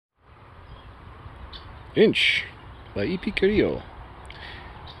Inch by EP Carillo.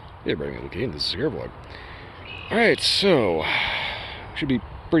 Hey everybody, I'm okay, this is Cigar Vlog. Alright, so should be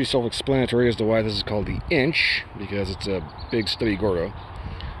pretty self-explanatory as to why this is called the Inch, because it's a big stubby Gordo,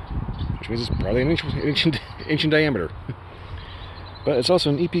 which means it's probably an inch in diameter. But it's also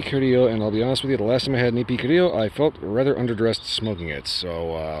an EP Carillo, and I'll be honest with you, the last time I had an EP Carillo, I felt rather underdressed smoking it,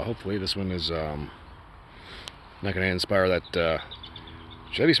 so hopefully this one is not going to inspire that,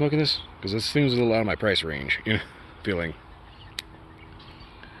 should I be smoking this? Because this seems a little out of my price range, you know, feeling.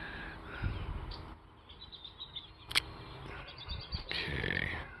 Okay.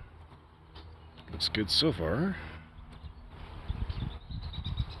 Looks good so far.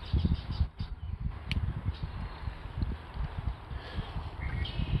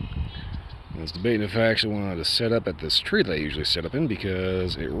 I was debating if I actually wanted to set up at this tree that I usually set up in,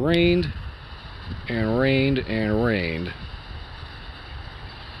 because it rained and rained and rained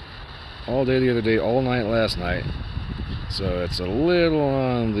all day the other day, all night last night. So it's a little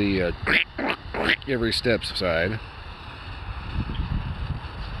on the every step side.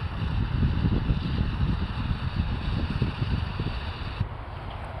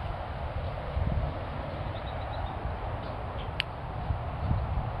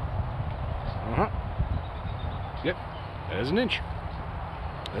 Yep, that is an inch.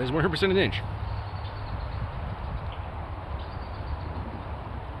 That is 100% an inch.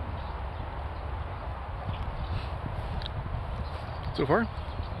 So far,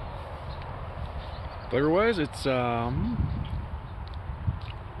 flavor-wise, it's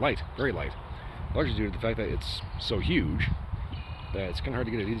light, very light. Largely due to the fact that it's so huge that it's kind of hard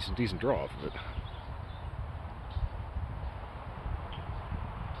to get a decent draw off of it.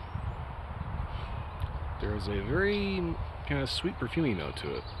 There's a very kind of sweet perfumey note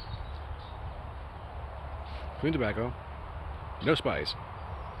to it. Clean tobacco, no spice.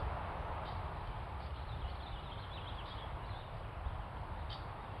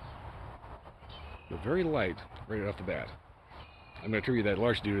 But very light right off the bat. I'm going to attribute that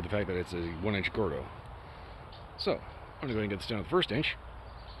largely due to the fact that it's a 1-inch Gordo. So, I'm going to go ahead and get this down to the first inch.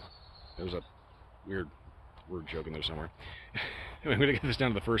 There was a weird word joke in there somewhere. I'm going to get this down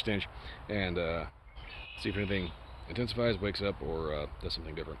to the first inch and see if anything intensifies, wakes up, or does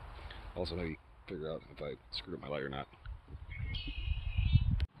something different. Also, maybe figure out if I screwed up my light or not.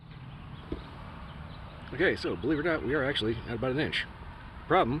 Okay, so believe it or not, we are actually at about an inch.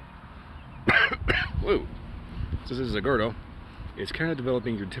 Problem, whoa, since this is a Gordo, it's kind of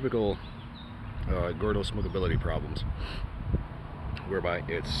developing your typical Gordo smokability problems, whereby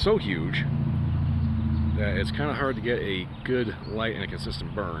it's so huge that it's kind of hard to get a good light and a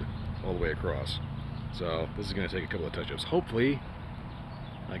consistent burn all the way across. So this is going to take a couple of touch-ups. Hopefully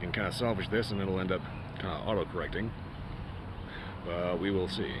I can kind of salvage this and it'll end up kind of auto-correcting, but we will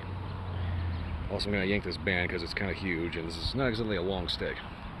see. Also, I'm going to yank this band because it's kind of huge and this is not exactly a long stick.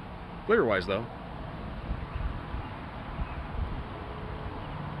 Flavor-wise though,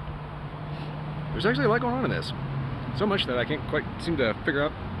 there's actually a lot going on in this. So much that I can't quite seem to figure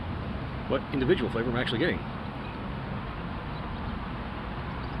out what individual flavor I'm actually getting.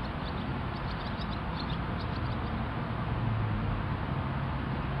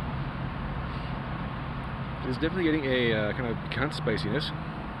 It's definitely getting a kind of piquant spiciness.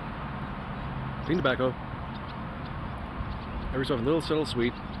 Clean tobacco. Every so often, a little subtle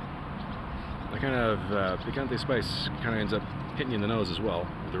sweet. That kind of picante spice kind of ends up hitting you in the nose as well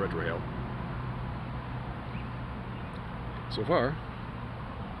with the retrohale. So far,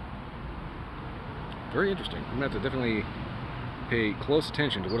 very interesting. I'm going to have to definitely pay close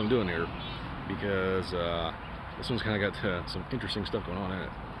attention to what I'm doing here, because this one's kind of got some interesting stuff going on in it.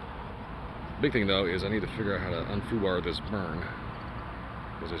 Big thing though is I need to figure out how to unfoobar this burn,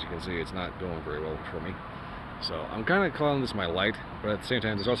 because as you can see, it's not going very well for me. So I'm kind of calling this my light, but at the same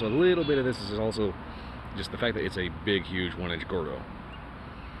time, there's also a little bit of this is also just the fact that it's a big, huge 1-inch Gordo.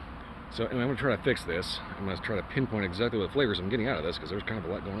 So anyway, I'm going to try to fix this. I'm going to try to pinpoint exactly what flavors I'm getting out of this, because there's kind of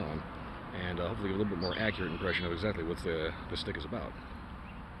a lot going on, and hopefully give a little bit more accurate impression of exactly what the stick is about.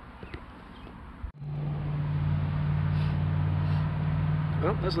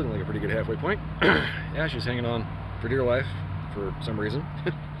 Well, that's looking like a pretty good halfway point. Ash is hanging on for dear life for some reason.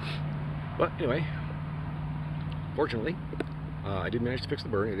 But anyway, fortunately, I did manage to fix the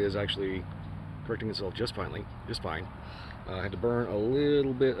burn. It is actually correcting itself just fine. I had to burn a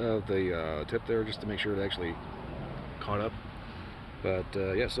little bit of the tip there just to make sure it actually caught up. But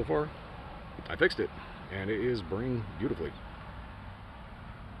yeah, so far, I fixed it, and it is burning beautifully.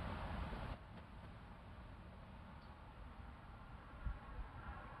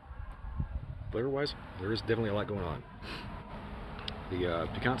 Flavor-wise, there is definitely a lot going on. The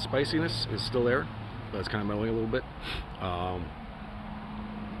piquant spiciness is still there. but it's kind of mellowing a little bit.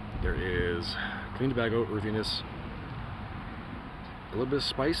 There is clean tobacco, earthiness, a little bit of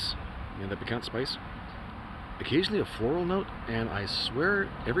spice, that piquant spice. Occasionally a floral note, and I swear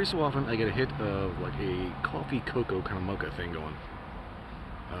every so often I get a hit of like a coffee cocoa kind of mocha thing going.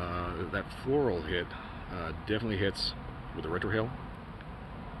 That floral hit definitely hits with the retrohale.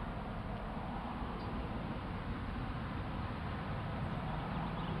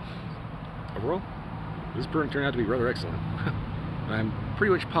 Overall, this burn turned out to be rather excellent. I'm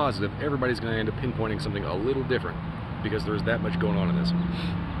pretty much positive everybody's going to end up pinpointing something a little different because there's that much going on in this.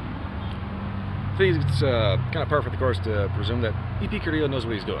 I think it's kind of par for the course to presume that EP Carillo knows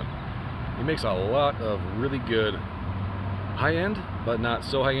what he's doing. He makes a lot of really good high-end, but not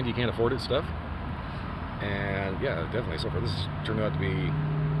so high-end you can't afford it stuff. And yeah, definitely so far this has turned out to be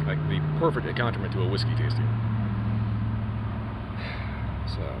like the perfect accompaniment to a whiskey tasting.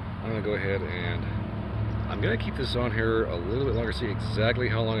 So I'm going to go ahead and I'm going to keep this on here a little bit longer, see exactly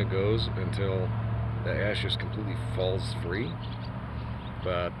how long it goes until the ash just completely falls free.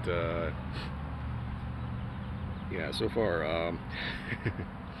 But yeah, so far,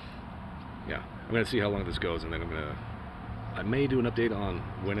 yeah, I'm going to see how long this goes, and then I may do an update on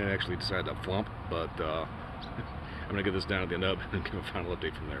when it actually decided to flump, but I'm going to get this down at the nub and give a final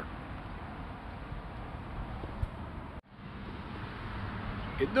update from there.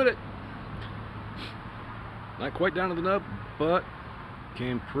 It did it! Not quite down to the nub, but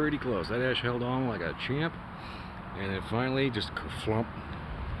came pretty close. That ash held on like a champ, and it finally just flump.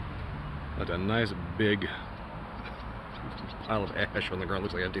 Like a nice big pile of ash on the ground.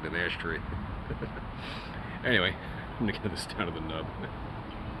 Looks like I've taken an ashtray. Anyway, I'm gonna get this down to the nub.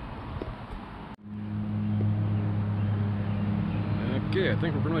 Okay, I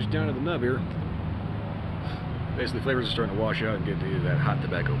think we're pretty much down to the nub here. Basically, flavors are starting to wash out and get to that hot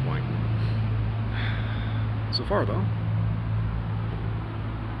tobacco point. So far, though,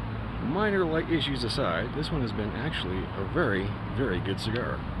 minor light issues aside, this one has been actually a very, very good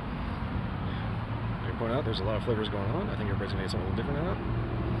cigar. I point out there's a lot of flavors going on. I think everybody's going to get something a little different out of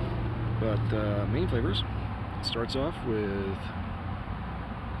it. But main flavors, it starts off with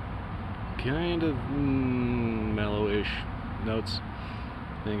kind of mellow-ish notes.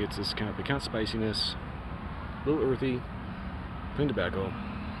 I think it's this kind of piquant spiciness, a little earthy, clean tobacco,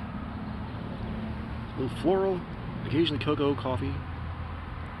 a little floral, occasionally cocoa, coffee,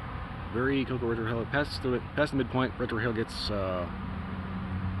 very cocoa retrohale. Past the midpoint, retrohale gets a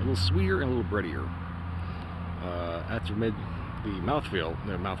little sweeter and a little breadier. After the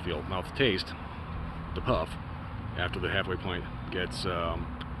mouth taste, the puff, after the halfway point, gets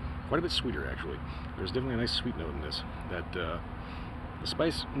quite a bit sweeter actually. There's definitely a nice sweet note in this. That the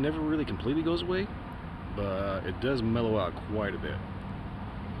spice never really completely goes away, but it does mellow out quite a bit.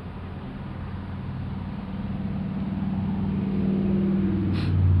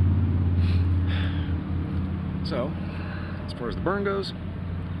 So, as far as the burn goes,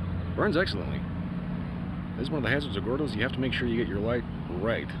 burns excellently. This is one of the hazards of Gordos. You have to make sure you get your light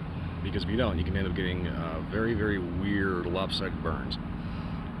right, because if you don't, you can end up getting very, very weird lopsided burns.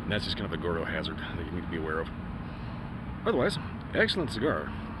 And that's just kind of a Gordo hazard that you need to be aware of. Otherwise, excellent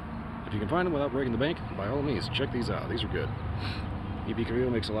cigar. If you can find them without breaking the bank, by all means, check these out. These are good. EP Carillo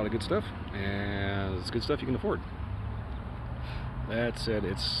makes a lot of good stuff, and it's good stuff you can afford. That said,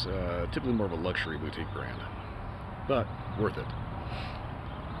 it's typically more of a luxury boutique brand, but worth it.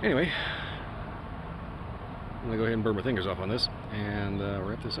 Anyway, I'm going to go ahead and burn my fingers off on this and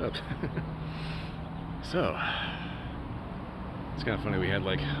wrap this up. So, it's kind of funny, we had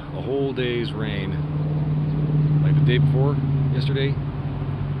like a whole day's rain, like the day before, yesterday.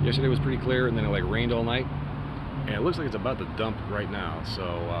 Yesterday was pretty clear, and then it like rained all night, and it looks like it's about to dump right now. So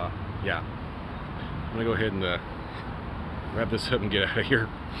yeah, I'm gonna go ahead and wrap this up and get out of here.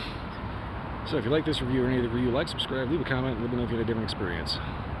 So if you like this review or any of the review, like, subscribe, leave a comment, and let me know if you had a different experience.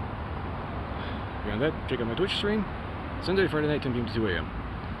 Beyond that, check out my Twitch stream Sunday, Friday night, 10 p.m. to 2 a.m.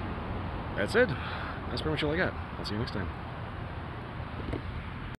 That said, that's pretty much all I got. I'll see you next time.